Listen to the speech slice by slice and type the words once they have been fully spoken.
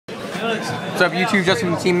What's up, YouTube?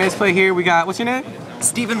 Justin from Team Misplay here. We got, what's your name?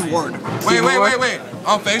 Stephen Ward. Wait.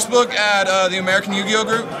 On Facebook at the American Yu-Gi-Oh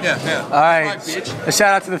group? Yeah. Alright. A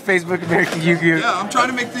shout out to the Facebook American Yu-Gi-Oh! Yeah, I'm trying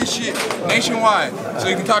to make this shit nationwide. So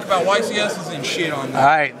you can talk about YCSs and shit on there.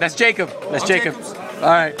 Alright, that's Jacob. That's Jacob.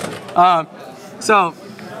 Alright. So,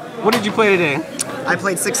 what did you play today? I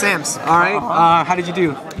played 6 Sams. Alright. How did you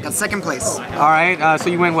do? Got 2nd place. Alright. So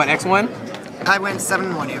you went what, X1? I went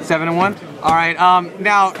 7-1, yeah. 7-1? Alright.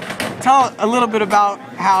 Now, tell a little bit about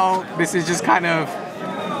how this is just kind of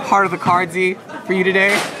part of the cardsy for you today.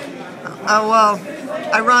 Well,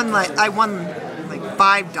 I won like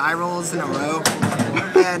 5 die rolls in a row.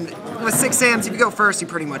 And with 6 Sams, if you go first, you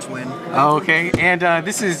pretty much win. Oh, okay. And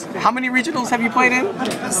this is, how many regionals have you played in?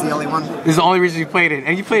 That's the only one. This is the only regional you played in.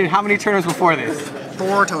 And you played in how many tournaments before this?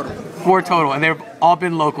 4 total. 4 total, and they've all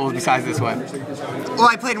been locals besides this one. Well,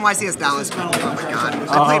 I played in YCS Dallas, but oh my god.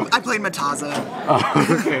 I played Mataza.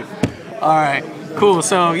 Oh, okay. Alright, cool.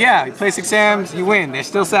 So, yeah, you play 6 Sams, you win. They're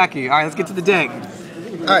still Saki. Alright, let's get to the deck.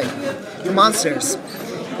 Alright, your monsters.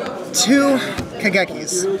 2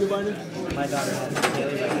 Kagekis.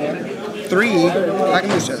 3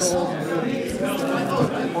 Akamushas.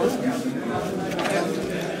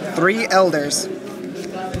 3 Elders.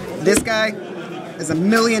 This guy is a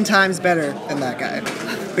million times better than that guy.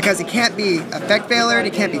 Because he can't be Effect Failure,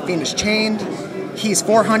 he can't be Fiendish Chained, he's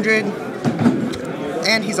 400,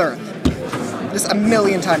 and he's Earth. Just a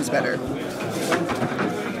million times better.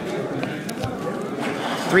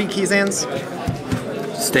 3 Kizans.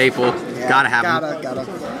 Staple. Yeah, gotta have them. Gotta.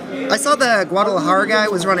 I saw the Guadalajara guy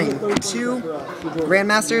was running 2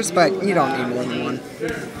 Grandmasters, but you don't need more than 1.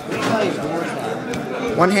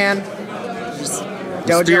 1 hand, just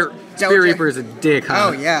Dojo. Spear Reaper is a dick, huh?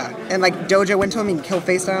 Oh yeah, and like Dojo went to him and killed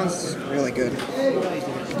face downs. Really good.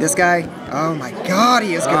 This guy, oh my god,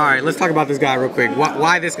 he is good. Alright, let's talk about this guy real quick.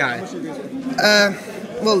 Why this guy?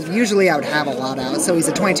 Well, usually I would have a lot out, so he's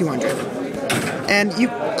a 2200. And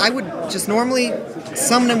I would just normally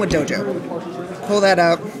summon him with Dojo. Pull that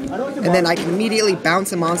out, and then I can immediately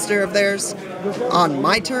bounce a monster of theirs on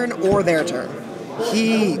my turn or their turn.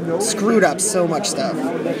 He screwed up so much stuff.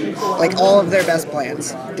 Like, all of their best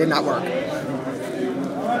plans did not work.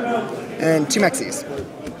 And 2 Mexies.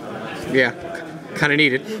 Yeah, kind of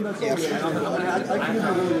needed. Yeah.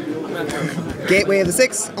 Gateway of the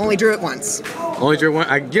 6, only drew it once. Only drew one?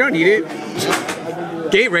 You don't need it.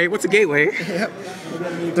 Gateway? What's a gateway? Yep.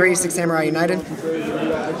 3 6 Samurai United.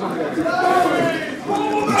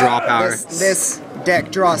 Draw power. This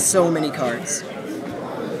deck draws so many cards.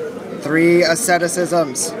 3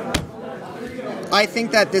 Asceticisms. I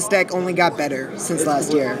think that this deck only got better since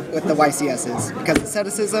last year with the YCSs. Because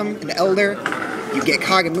Asceticism and Elder, you get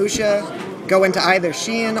Kagemusha, go into either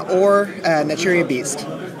Shein or Naturia Beast.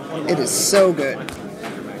 It is so good.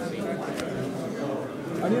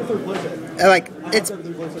 Like, it's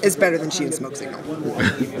better than Shein Smoke Signal.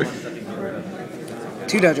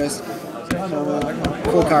 2 Dojos.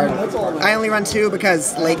 Cool card. I only run 2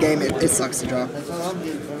 because late game it sucks to draw.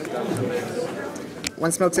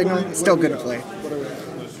 1 Smoke Signal, still good to play.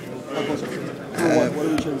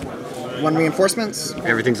 1 Reinforcements.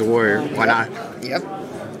 Everything's a warrior. Why not? Yep.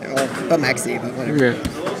 Well, but Maxi, but whatever.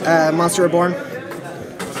 Yeah. Monster Reborn.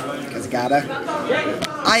 Because gotta.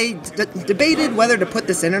 I debated whether to put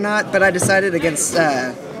this in or not, but I decided against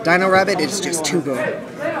Dino Rabbit, it's just too good.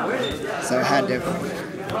 So I had to.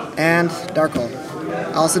 And Dark Hole.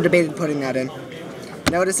 I also debated putting that in.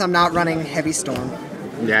 Notice I'm not running Heavy Storm.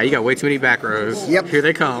 Yeah, you got way too many back rows. Yep. Here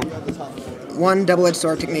they come. 1 Double-Edged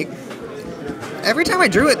Sword Technique. Every time I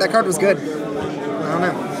drew it, that card was good. I don't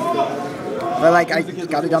know. But like, I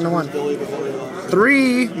got it down to 1.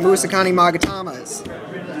 3 Musakani Magatamas.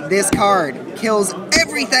 This card kills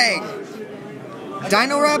everything!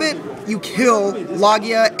 Dino Rabbit, you kill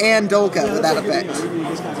Logia and Dolka with that effect.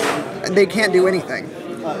 They can't do anything.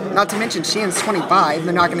 Not to mention, Shein's 25,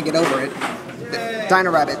 they're not going to get over it.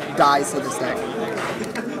 Dino Rabbit dies to this deck.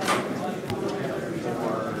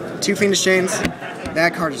 2 Fiendish Chains.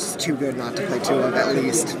 That card is too good not to play 2 of, at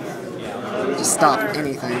least. Just stop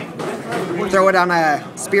anything. Throw it on a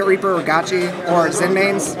Spirit Reaper or Gachi or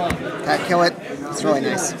Zenmains. That kill it. It's really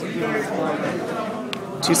nice.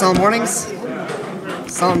 2 Solemn Warnings.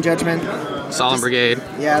 Solemn Judgment. Solemn Brigade.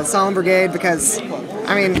 Yeah, Solemn Brigade because,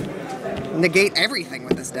 I mean, negate everything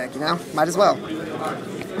with this deck, you know? Might as well.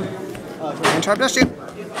 And Trap Dust Shoot.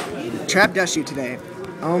 Trap Dust Shoot today.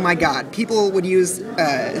 Oh my god. People would use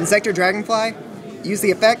Insector Dragonfly, use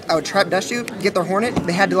the effect, I would Trap Dust Shoot, get their Hornet,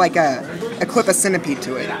 they had to like equip a Centipede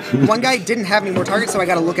to it. One guy didn't have any more targets, so I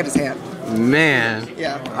gotta look at his hand. Man.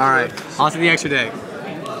 Yeah. Alright, on to the extra deck.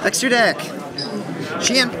 Extra deck.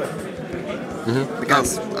 Shein.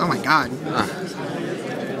 Because, oh my god.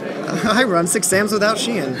 I run 6 Sams without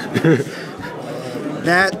Sheehan.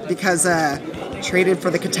 That because traded for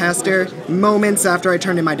the Cataster moments after I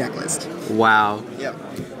turned in my deck list. Wow. Yep.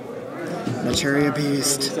 Naturia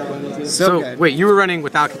Beast. So Good. wait, you were running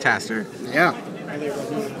without Cataster? Yeah.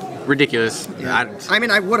 Ridiculous. I mean,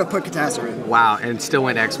 I would have put Cataster in. Wow, and still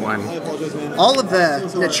went X1. All of the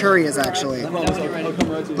Naturias, actually.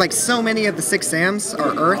 Like, so many of the 6 Sams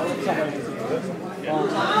are Earth.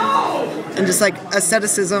 And just like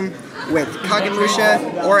asceticism with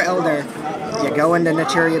Kagemusha or Elder, you go into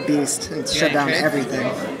Naturia Beast and shut down everything.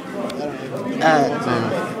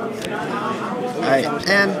 Alright,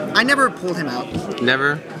 and I never pulled him out.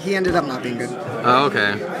 Never? He ended up not being good. Oh,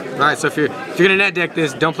 okay. Alright, so if you're gonna net deck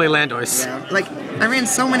this, don't play Landois. Yeah, like, I ran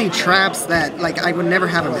so many traps that, like, I would never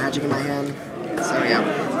have a magic in my hand. So, yeah.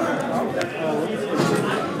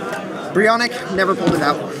 Brionic, never pulled it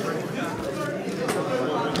out.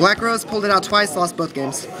 Black Rose pulled it out twice, lost both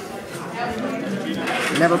games.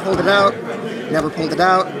 Never pulled it out. Never pulled it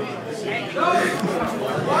out.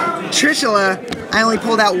 Trishula, I only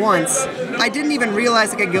pulled out once. I didn't even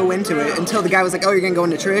realize I could go into it until the guy was like, oh, you're gonna go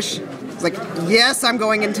into Trish? I was like, yes, I'm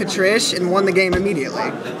going into Trish, and won the game immediately.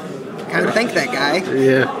 Kind of thank that guy.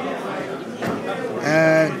 Yeah.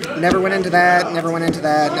 Never went into that, never went into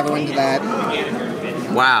that, never went into that.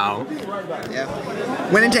 Wow. Yeah.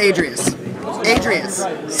 Went into Adrius. Adrius,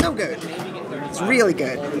 so good. It's really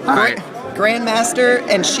good. Alright. Grandmaster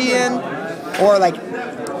and Sheehan, or like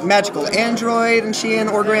Magical Android and Sheehan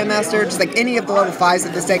or Grandmaster, just like any of the level 5s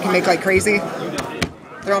that this deck can make like crazy.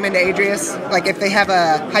 Throw them into Adrius. Like if they have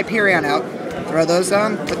a Hyperion out, throw those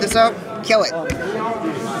on, put this out, kill it.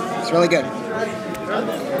 It's really good.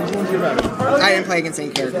 I didn't play against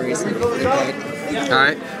any characters.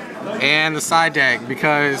 Alright. And the side deck,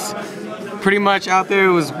 because pretty much out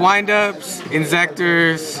there was windups,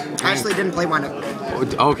 Inzectors. I actually didn't play Windup.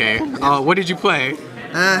 Okay. What did you play?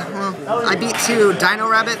 Well, I beat 2 Dino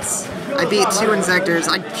Rabbits. I beat 2 Inzectors.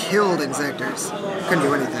 I killed Inzectors. Couldn't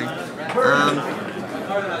do anything.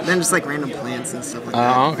 Then just like random plants and stuff like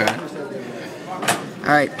that. Oh, okay.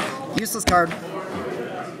 Alright. Useless card.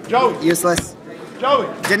 Joey. Useless. Joey.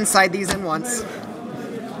 Didn't side these in once.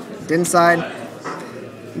 Didn't side.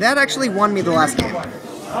 That actually won me the last game.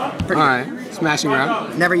 Pretty Alright. Smashing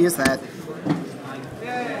round. Never used that.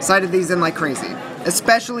 Sided these in like crazy.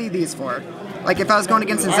 Especially these 4. Like if I was going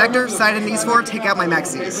against Inzector, sided these 4, take out my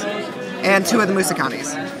Maxis. And 2 of the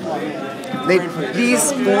Musakanis.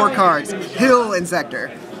 These 4 cards kill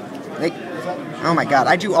Inzector. Oh my god,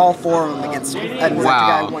 I drew all 4 of them against an Inzector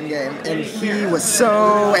guy in one game. And he was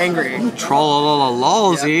so angry.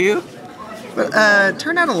 Troll-a-la-la-lawsy. But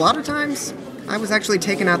turned out a lot of times, I was actually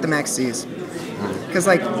taking out the Maxis. Because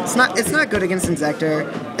like it's not good against Inzector.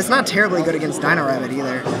 It's not terribly good against Dino Rabbit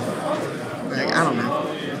either. Like, I don't know.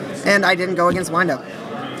 And I didn't go against Windup.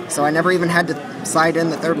 So I never even had to side in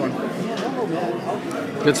the 3rd one.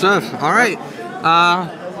 Good stuff. Alright.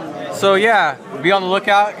 So yeah, be on the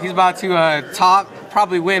lookout. He's about to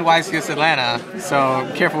probably win YCS Atlanta. So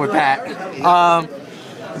careful with that.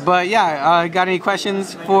 But yeah, got any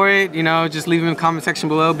questions for it? You know, just leave them in the comment section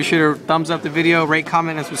below. Be sure to thumbs up the video, rate,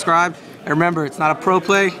 comment, and subscribe. And remember, it's not a pro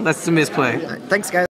play, unless it's a misplay. All right, thanks, guys.